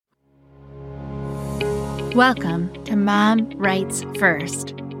Welcome to Mom Writes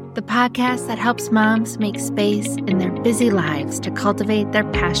First, the podcast that helps moms make space in their busy lives to cultivate their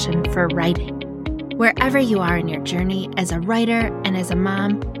passion for writing. Wherever you are in your journey as a writer and as a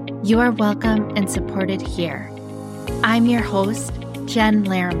mom, you are welcome and supported here. I'm your host, Jen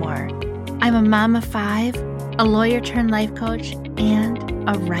Larimore. I'm a mom of 5, a lawyer-turned-life coach, and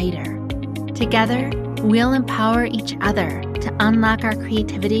a writer. Together, we'll empower each other to unlock our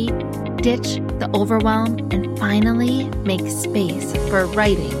creativity, ditch the overwhelm, and finally make space for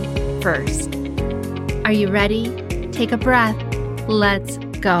writing first. Are you ready? Take a breath. Let's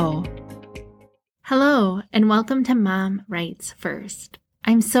go. Hello, and welcome to Mom Writes First.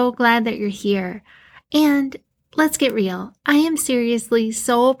 I'm so glad that you're here. And let's get real. I am seriously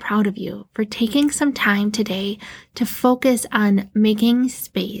so proud of you for taking some time today to focus on making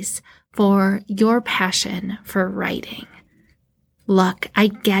space for your passion for writing. Look, I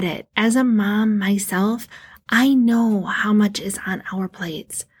get it. As a mom myself, I know how much is on our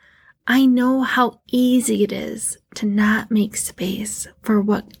plates. I know how easy it is to not make space for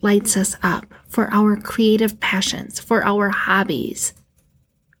what lights us up, for our creative passions, for our hobbies.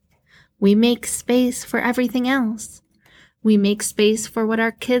 We make space for everything else. We make space for what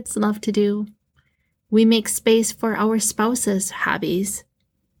our kids love to do. We make space for our spouse's hobbies.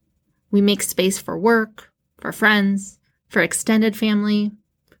 We make space for work, for friends, for extended family,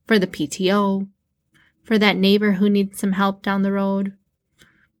 for the PTO, for that neighbor who needs some help down the road.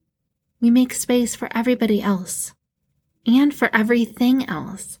 We make space for everybody else and for everything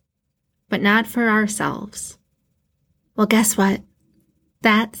else, but not for ourselves. Well, guess what?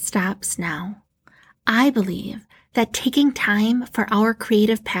 That stops now. I believe that taking time for our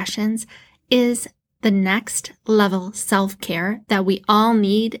creative passions is the next level self-care that we all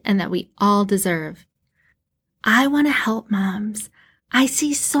need and that we all deserve. I want to help moms. I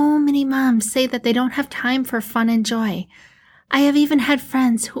see so many moms say that they don't have time for fun and joy. I have even had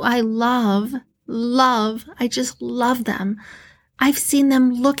friends who I love. I just love them. I've seen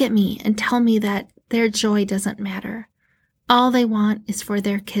them look at me and tell me that their joy doesn't matter. All they want is for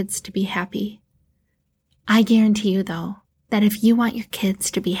their kids to be happy. I guarantee you, though, that if you want your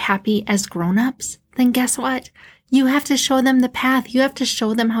kids to be happy as grown-ups, then guess what? You have to show them the path. You have to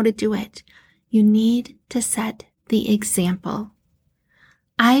show them how to do it. You need to set the example.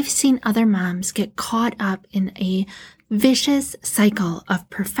 I've seen other moms get caught up in a vicious cycle of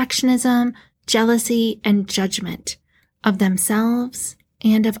perfectionism, jealousy, and judgment of themselves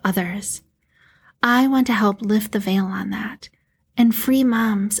and of others. I want to help lift the veil on that and free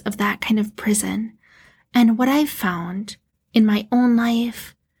moms of that kind of prison. And what I've found in my own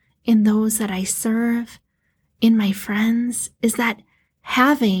life, in those that I serve, in my friends, is that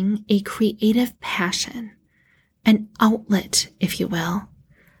having a creative passion, an outlet, if you will,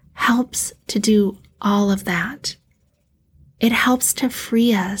 helps to do all of that. It helps to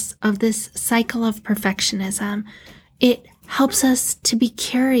free us of this cycle of perfectionism. It helps us to be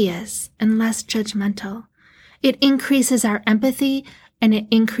curious and less judgmental. It increases our empathy and it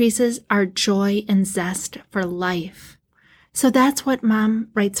increases our joy and zest for life. So that's what Mom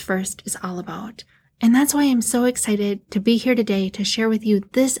Writes First is all about. And that's why I'm so excited to be here today to share with you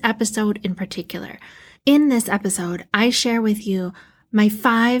this episode in particular. In this episode, I share with you my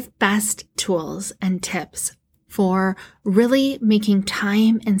 5 best tools and tips for really making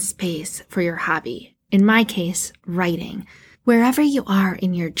time and space for your hobby. In my case, writing. Wherever you are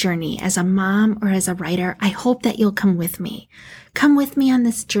in your journey as a mom or as a writer, I hope that you'll come with me. Come with me on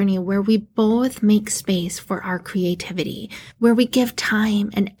this journey where we both make space for our creativity, where we give time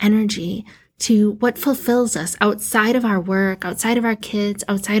and energy to what fulfills us outside of our work, outside of our kids,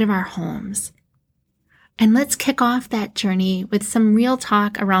 outside of our homes. And let's kick off that journey with some real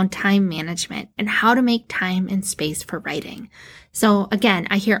talk around time management and how to make time and space for writing. So again,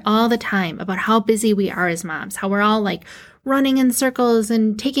 I hear all the time about how busy we are as moms, how we're all like running in circles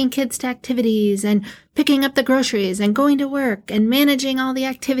and taking kids to activities and picking up the groceries and going to work and managing all the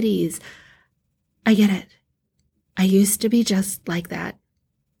activities. I get it. I used to be just like that.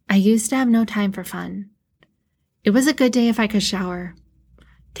 I used to have no time for fun. It was a good day if I could shower.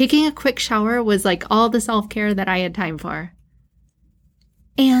 Taking a quick shower was like all the self-care that I had time for.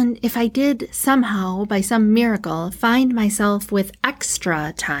 And if I did somehow, by some miracle, find myself with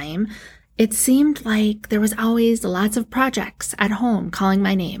extra time, it seemed like there was always lots of projects at home calling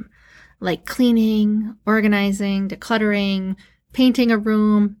my name, like cleaning, organizing, decluttering, painting a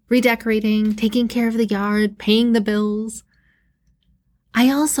room, redecorating, taking care of the yard, paying the bills. I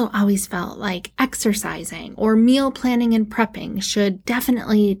also always felt like exercising or meal planning and prepping should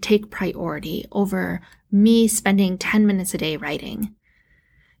definitely take priority over me spending 10 minutes a day writing.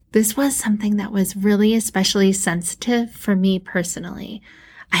 this was something that was really especially sensitive for me personally.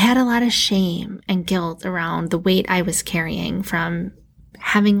 I had a lot of shame and guilt around the weight I was carrying from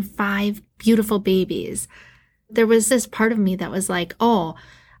having 5 beautiful babies. There was this part of me that was like, oh,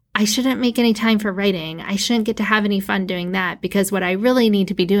 I shouldn't make any time for writing. I shouldn't get to have any fun doing that, because what I really need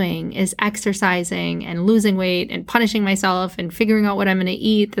to be doing is exercising and losing weight and punishing myself and figuring out what I'm going to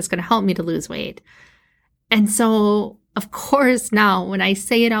eat that's going to help me to lose weight. And so, of course, now when I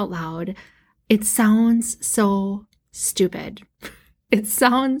say it out loud, it sounds so stupid. It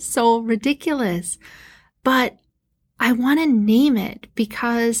sounds so ridiculous. But I want to name it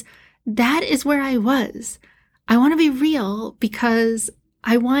because that is where I was. I want to be real because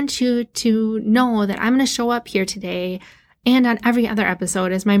I want you to know that I'm going to show up here today and on every other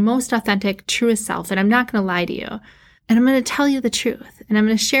episode as my most authentic, truest self. And I'm not going to lie to you. And I'm going to tell you the truth. And I'm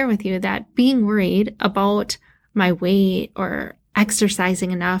going to share with you that being worried about my weight or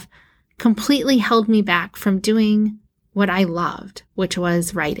exercising enough completely held me back from doing what I loved, which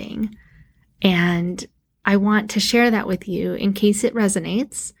was writing. And I want to share that with you in case it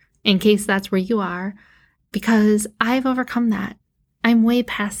resonates, in case that's where you are, because I've overcome that. I'm way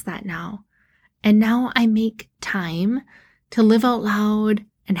past that now. And now I make time to live out loud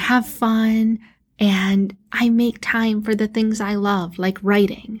and have fun. And I make time for the things I love, like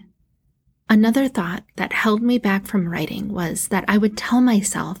writing. Another thought that held me back from writing was that I would tell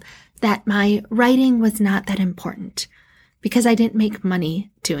myself that my writing was not that important because I didn't make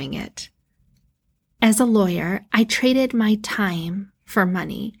money doing it. As a lawyer, I traded my time for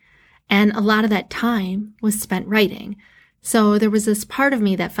money, and a lot of that time was spent writing. So there was this part of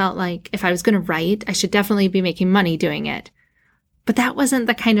me that felt like if I was going to write, I should definitely be making money doing it. But that wasn't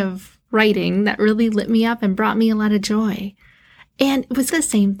the kind of writing that really lit me up and brought me a lot of joy. And it was the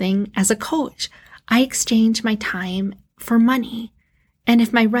same thing as a coach. I exchanged my time for money. And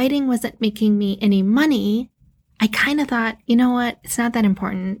if my writing wasn't making me any money, I kind of thought, you know what? It's not that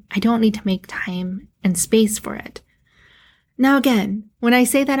important. I don't need to make time and space for it. Now again, when I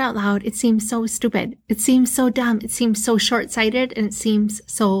say that out loud, it seems so stupid. It seems so dumb. It seems so short-sighted, and it seems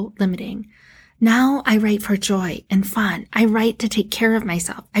so limiting. Now I write for joy and fun. I write to take care of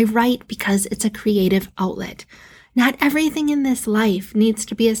myself. I write because it's a creative outlet. Not everything in this life needs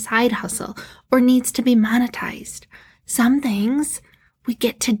to be a side hustle or needs to be monetized. Some things we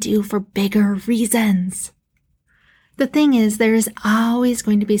get to do for bigger reasons. The thing is, there is always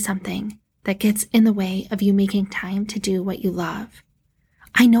going to be something that gets in the way of you making time to do what you love.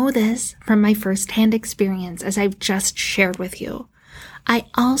 I know this from my firsthand experience, as I've just shared with you. I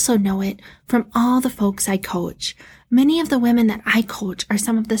also know it from all the folks I coach. Many of the women that I coach are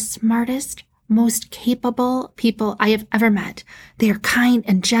some of the smartest, most capable people I have ever met. They are kind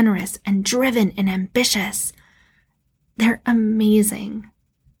and generous and driven and ambitious. They're amazing.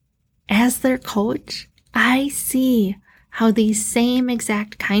 As their coach, I see how these same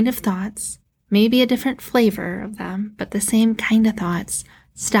exact kind of thoughts, maybe a different flavor of them, but the same kind of thoughts,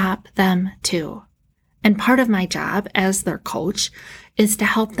 stop them too. And part of my job as their coach is to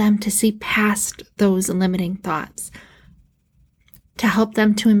help them to see past those limiting thoughts, to help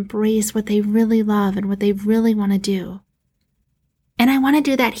them to embrace what they really love and what they really want to do. And I want to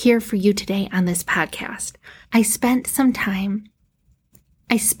do that here for you today on this podcast. I spent some time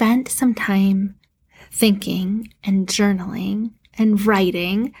thinking and journaling and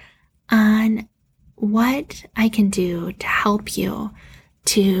writing on what I can do to help you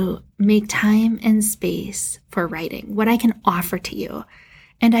to make time and space for writing, what I can offer to you.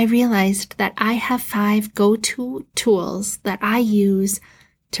 And I realized that I have 5 go-to tools that I use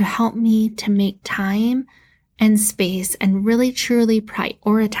to help me to make time and space and really truly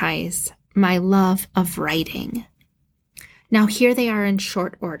prioritize my love of writing. Now, here they are in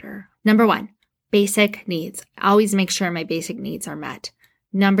short order. Number 1, basic needs. I always make sure my basic needs are met.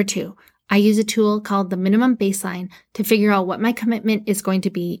 Number 2, I use a tool called the minimum baseline to figure out what my commitment is going to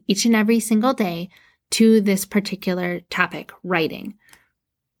be each and every single day to this particular topic, writing.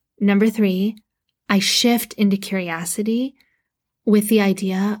 Number 3, I shift into curiosity with the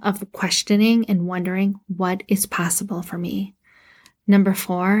idea of questioning and wondering what is possible for me. Number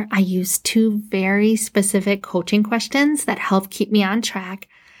 4, I use 2 very specific coaching questions that help keep me on track.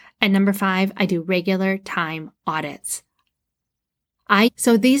 And number 5, I do regular time audits.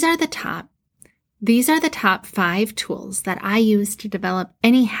 So these are the top 5 tools that I use to develop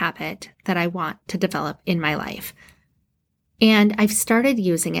any habit that I want to develop in my life. And I've started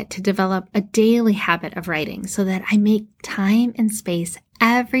using it to develop a daily habit of writing so that I make time and space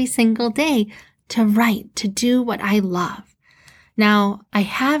every single day to write, to do what I love. Now, I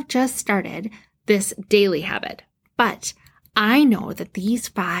have just started this daily habit, but I know that these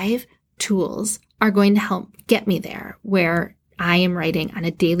 5 tools are going to help get me there where I am writing on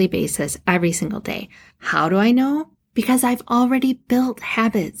a daily basis every single day. How do I know? Because I've already built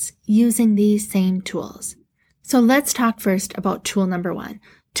habits using these same tools. So let's talk first about tool number 1.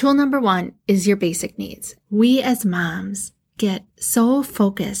 Tool number 1 is your basic needs. We as moms get so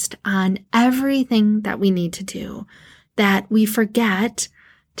focused on everything that we need to do that we forget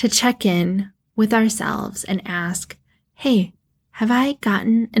to check in with ourselves and ask, hey, have I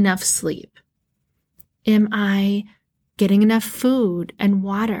gotten enough sleep? Am I getting enough food and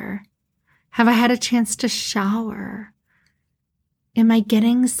water? Have I had a chance to shower? Am I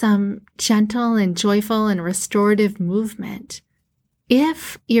getting some gentle and joyful and restorative movement?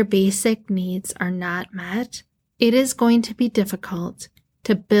 If your basic needs are not met, it is going to be difficult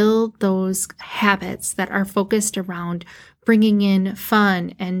to build those habits that are focused around bringing in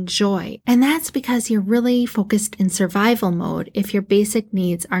fun and joy. And that's because you're really focused in survival mode if your basic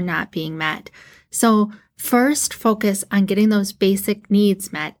needs are not being met. So first, focus on getting those basic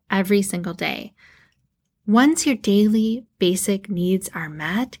needs met every single day. Once your daily basic needs are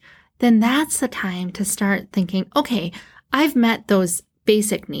met, then that's the time to start thinking, okay, I've met those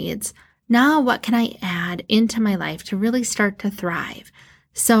basic needs. Now what can I add into my life to really start to thrive?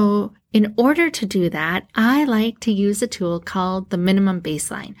 So in order to do that, I like to use a tool called the minimum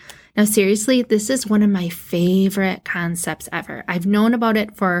baseline. Now, seriously, this is one of my favorite concepts ever. I've known about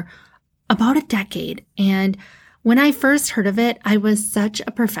it for about a decade. And when I first heard of it, I was such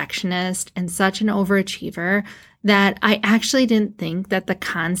a perfectionist and such an overachiever that I actually didn't think that the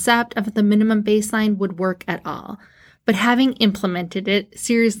concept of the minimum baseline would work at all. But having implemented it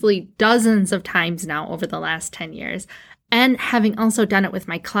seriously dozens of times now over the last 10 years, and having also done it with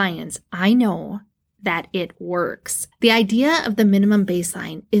my clients, I know that it works. The idea of the minimum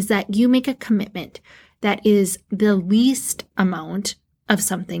baseline is that you make a commitment that is the least amount of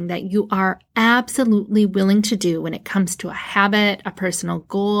something that you are absolutely willing to do when it comes to a habit, a personal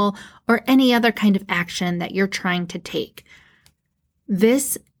goal, or any other kind of action that you're trying to take.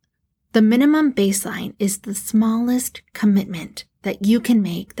 The minimum baseline is the smallest commitment that you can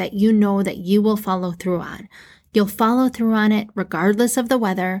make that you know that you will follow through on. You'll follow through on it regardless of the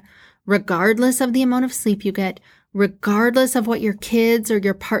weather, regardless of the amount of sleep you get, regardless of what your kids or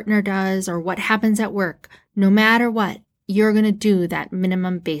your partner does or what happens at work. No matter what, you're going to do that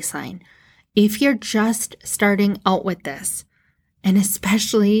minimum baseline. If you're just starting out with this, and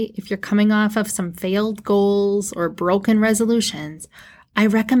especially if you're coming off of some failed goals or broken resolutions, I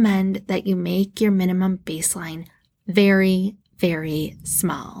recommend that you make your minimum baseline very, very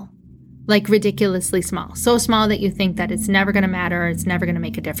small. Like ridiculously small. So small that you think that it's never going to matter or it's never going to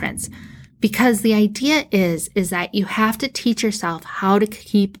make a difference. Because the idea is that you have to teach yourself how to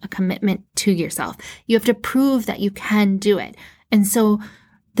keep a commitment to yourself. You have to prove that you can do it. And so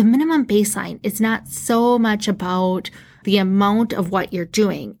the minimum baseline is not so much about the amount of what you're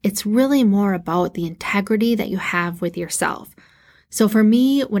doing. It's really more about the integrity that you have with yourself. So for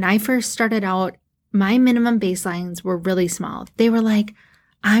me, when I first started out, my minimum baselines were really small. They were like,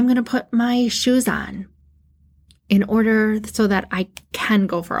 I'm going to put my shoes on in order so that I can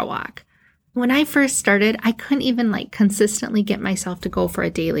go for a walk. When I first started, I couldn't even consistently get myself to go for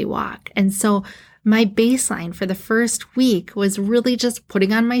a daily walk. And so my baseline for the first week was really just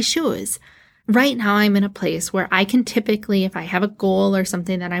putting on my shoes. Right now, I'm in a place where I can typically, if I have a goal or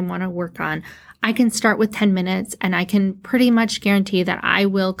something that I want to work on, I can start with 10 minutes and I can pretty much guarantee that I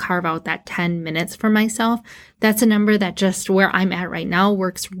will carve out that 10 minutes for myself. That's a number that just where I'm at right now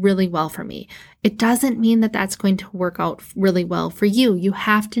works really well for me. It doesn't mean that that's going to work out really well for you. You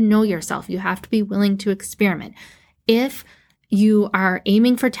have to know yourself. You have to be willing to experiment. If you are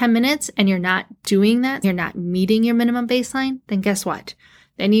aiming for 10 minutes and you're not doing that, you're not meeting your minimum baseline, then guess what?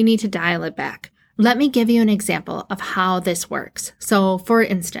 Then you need to dial it back. Let me give you an example of how this works. So for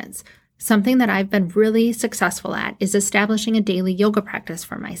instance, something that I've been really successful at is establishing a daily yoga practice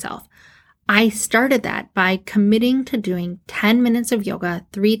for myself. I started that by committing to doing 10 minutes of yoga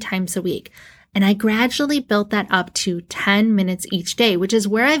 3 times a week. And I gradually built that up to 10 minutes each day, which is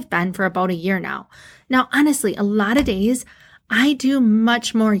where I've been for about a year now. Now, honestly, a lot of days I do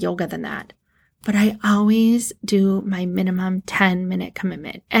much more yoga than that, but I always do my minimum 10-minute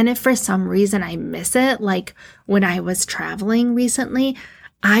commitment. And if for some reason I miss it, like when I was traveling recently,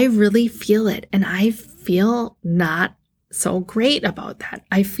 I really feel it, and I feel not so great about that.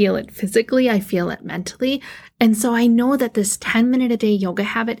 I feel it physically, I feel it mentally, and so I know that this 10-minute a day yoga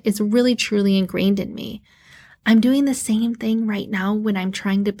habit is really truly ingrained in me. I'm doing the same thing right now when I'm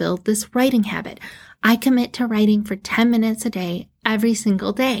trying to build this writing habit. I commit to writing for 10 minutes a day, every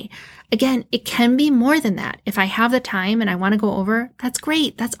single day. Again, it can be more than that. If I have the time and I want to go over, that's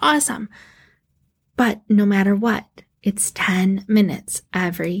great. That's awesome. But no matter what, it's 10 minutes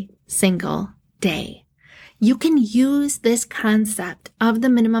every single day. You can use this concept of the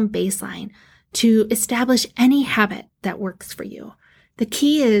minimum baseline to establish any habit that works for you. The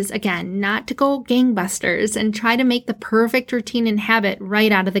key is, again, not to go gangbusters and try to make the perfect routine and habit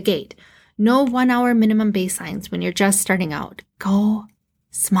right out of the gate. No 1 hour minimum baselines when you're just starting out. Go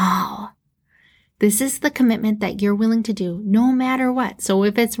small. This is the commitment that you're willing to do no matter what. So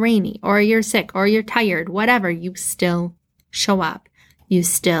if it's rainy or you're sick or you're tired, whatever, you still show up. You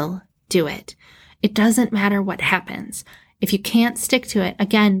still do it. It doesn't matter what happens. If you can't stick to it,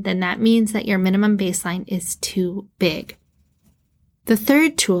 again, then that means that your minimum baseline is too big. The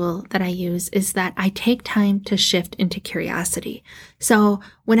third tool that I use is that I take time to shift into curiosity. So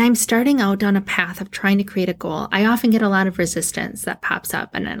when I'm starting out down a path of trying to create a goal, I often get a lot of resistance that pops up,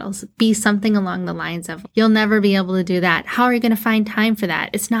 and it'll be something along the lines of, you'll never be able to do that. How are you going to find time for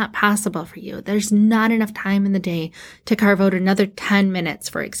that? It's not possible for you. There's not enough time in the day to carve out another 10 minutes,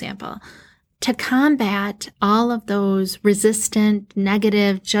 for example. To combat all of those resistant,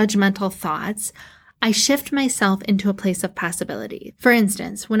 negative, judgmental thoughts, I shift myself into a place of possibility. For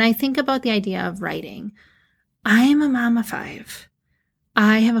instance, when I think about the idea of writing, I am a mom of 5.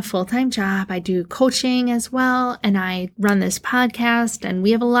 I have a full-time job. I do coaching as well, and I run this podcast, and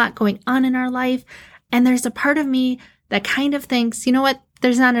we have a lot going on in our life. And there's a part of me that kind of thinks, you know what?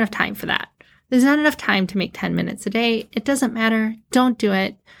 There's not enough time for that. There's not enough time to make 10 minutes a day. It doesn't matter. Don't do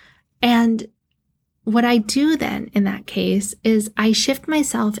it. And what I do then in that case is I shift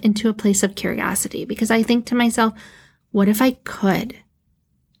myself into a place of curiosity, because I think to myself, what if I could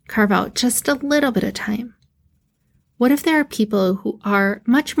carve out just a little bit of time? What if there are people who are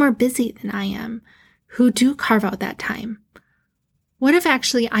much more busy than I am who do carve out that time? What if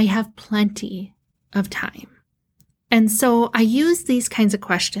actually I have plenty of time? And so I use these kinds of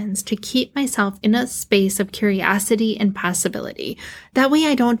questions to keep myself in a space of curiosity and possibility. That way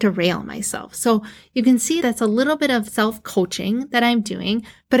I don't derail myself. So you can see that's a little bit of self-coaching that I'm doing.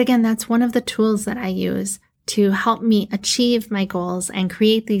 But again, that's one of the tools that I use to help me achieve my goals and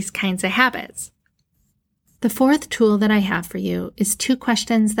create these kinds of habits. The fourth tool that I have for you is 2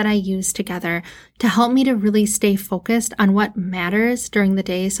 questions that I use together to help me to really stay focused on what matters during the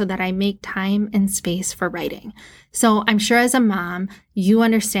day so that I make time and space for writing. So I'm sure as a mom, you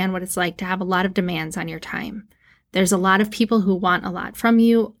understand what it's like to have a lot of demands on your time. There's a lot of people who want a lot from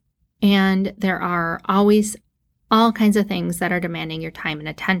you, and there are always all kinds of things that are demanding your time and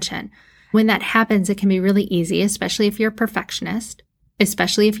attention. When that happens, it can be really easy, especially if you're a perfectionist,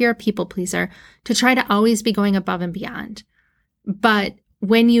 especially if you're a people pleaser, to try to always be going above and beyond. But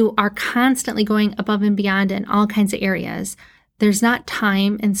when you are constantly going above and beyond in all kinds of areas, there's not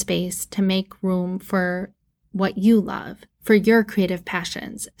time and space to make room for what you love, for your creative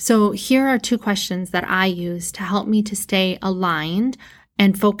passions. So here are 2 questions that I use to help me to stay aligned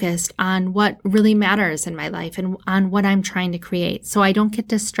and focused on what really matters in my life and on what I'm trying to create, so I don't get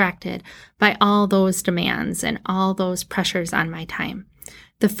distracted by all those demands and all those pressures on my time.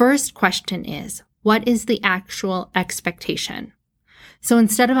 The first question is, what is the actual expectation? So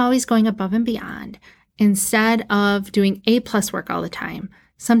instead of always going above and beyond, instead of doing A+ work all the time,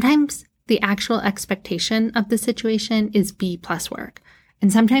 sometimes the actual expectation of the situation is B+ work.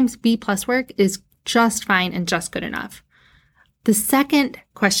 And sometimes B+ work is just fine and just good enough. The second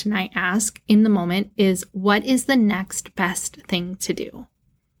question I ask in the moment is, what is the next best thing to do?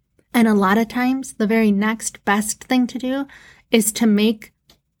 And a lot of times, the very next best thing to do is to make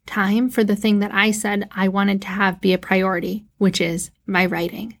time for the thing that I said I wanted to have be a priority, which is my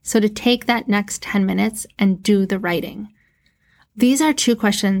writing. So to take that next 10 minutes and do the writing. These are 2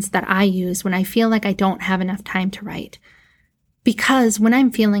 questions that I use when I feel like I don't have enough time to write. Because when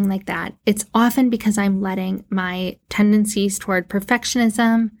I'm feeling like that, it's often because I'm letting my tendencies toward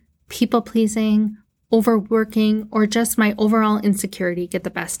perfectionism, people-pleasing, overworking, or just my overall insecurity get the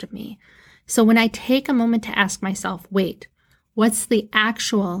best of me. So when I take a moment to ask myself, wait, what's the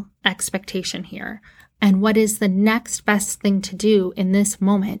actual expectation here? And what is the next best thing to do in this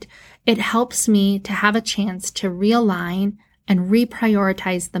moment? It helps me to have a chance to realign and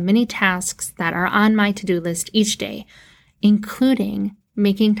reprioritize the many tasks that are on my to-do list each day, including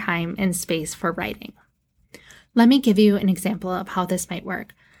making time and space for writing. Let me give you an example of how this might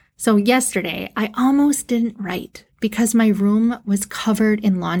work. So yesterday, I almost didn't write because my room was covered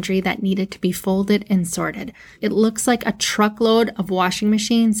in laundry that needed to be folded and sorted. It looks like a truckload of washing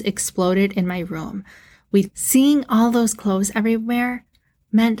machines exploded in my room. Seeing all those clothes everywhere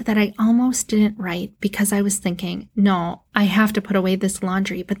meant that I almost didn't write because I was thinking, no, I have to put away this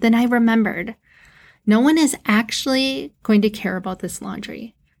laundry. But then I remembered, no one is actually going to care about this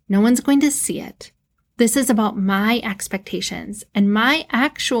laundry. No one's going to see it. This is about my expectations. And my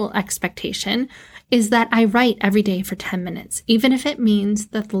actual expectation is that I write every day for 10 minutes, even if it means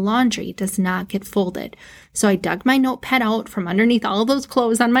that the laundry does not get folded. So I dug my notepad out from underneath all those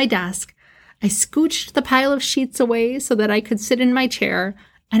clothes on my desk. I scooched the pile of sheets away so that I could sit in my chair,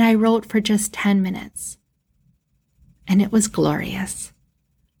 and I wrote for just 10 minutes. And it was glorious.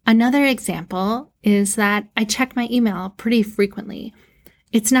 Another example is that I check my email pretty frequently.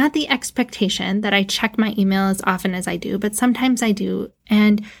 It's not the expectation that I check my email as often as I do, but sometimes I do.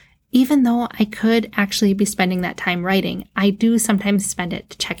 And even though I could actually be spending that time writing, I do sometimes spend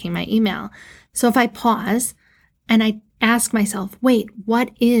it checking my email. So if I pause and I ask myself, wait,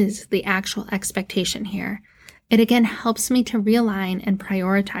 what is the actual expectation here? It again helps me to realign and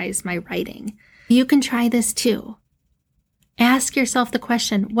prioritize my writing. You can try this too. Ask yourself the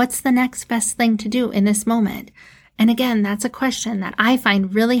question, what's the next best thing to do in this moment? And again, that's a question that I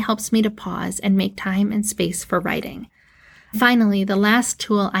find really helps me to pause and make time and space for writing. Finally, the last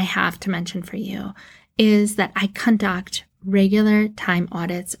tool I have to mention for you is that I conduct regular time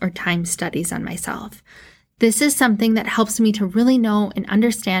audits or time studies on myself. This is something that helps me to really know and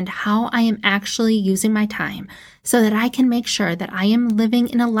understand how I am actually using my time so that I can make sure that I am living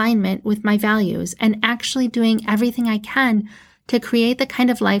in alignment with my values and actually doing everything I can to create the kind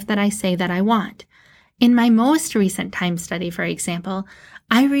of life that I say that I want. In my most recent time study, for example,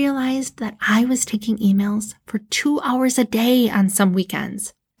 I realized that I was taking emails for 2 hours a day on some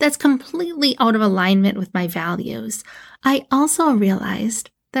weekends. That's completely out of alignment with my values. I also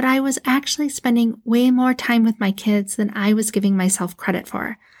realized that I was actually spending way more time with my kids than I was giving myself credit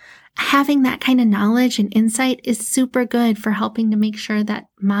for. Having that kind of knowledge and insight is super good for helping to make sure that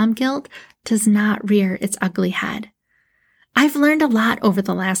mom guilt does not rear its ugly head. I've learned a lot over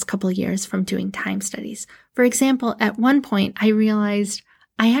the last couple of years from doing time studies. For example, at one point, I realized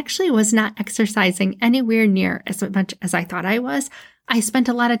I actually was not exercising anywhere near as much as I thought I was. I spent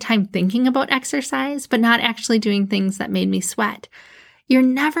a lot of time thinking about exercise, but not actually doing things that made me sweat. You're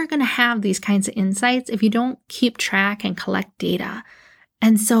never going to have these kinds of insights if you don't keep track and collect data.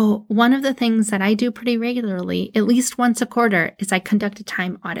 And so one of the things that I do pretty regularly, at least once a quarter, is I conduct a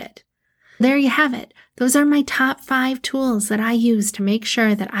time audit. There you have it. Those are my top 5 tools that I use to make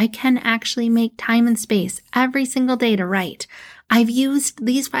sure that I can actually make time and space every single day to write. I've used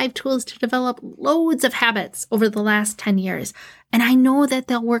these 5 tools to develop loads of habits over the last 10 years. And I know that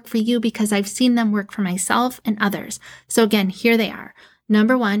they'll work for you because I've seen them work for myself and others. So again, here they are.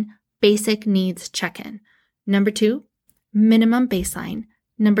 Number 1, basic needs check-in. Number 2, minimum baseline.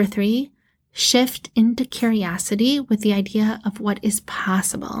 Number 3, shift into curiosity with the idea of what is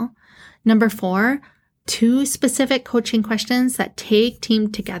possible. Number 4, 2 specific coaching questions that take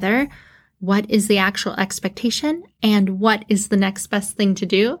team together. What is the actual expectation and what is the next best thing to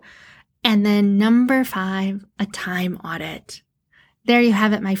do? And then number 5, a time audit. There you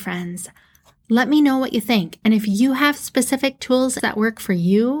have it, my friends. Let me know what you think. And if you have specific tools that work for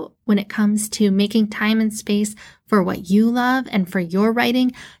you when it comes to making time and space for what you love and for your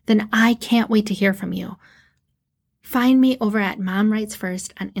writing, then I can't wait to hear from you. Find me over at Mom Writes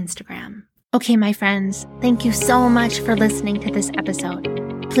First on Instagram. Okay, my friends, thank you so much for listening to this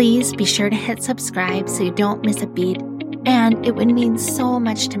episode. Please be sure to hit subscribe so you don't miss a beat. And it would mean so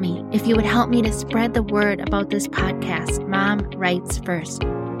much to me if you would help me to spread the word about this podcast, Mom Writes First,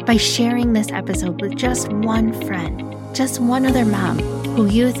 by sharing this episode with just one friend, just one other mom who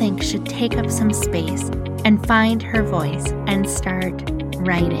you think should take up some space and find her voice and start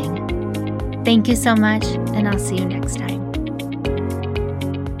writing. Thank you so much, and I'll see you next time.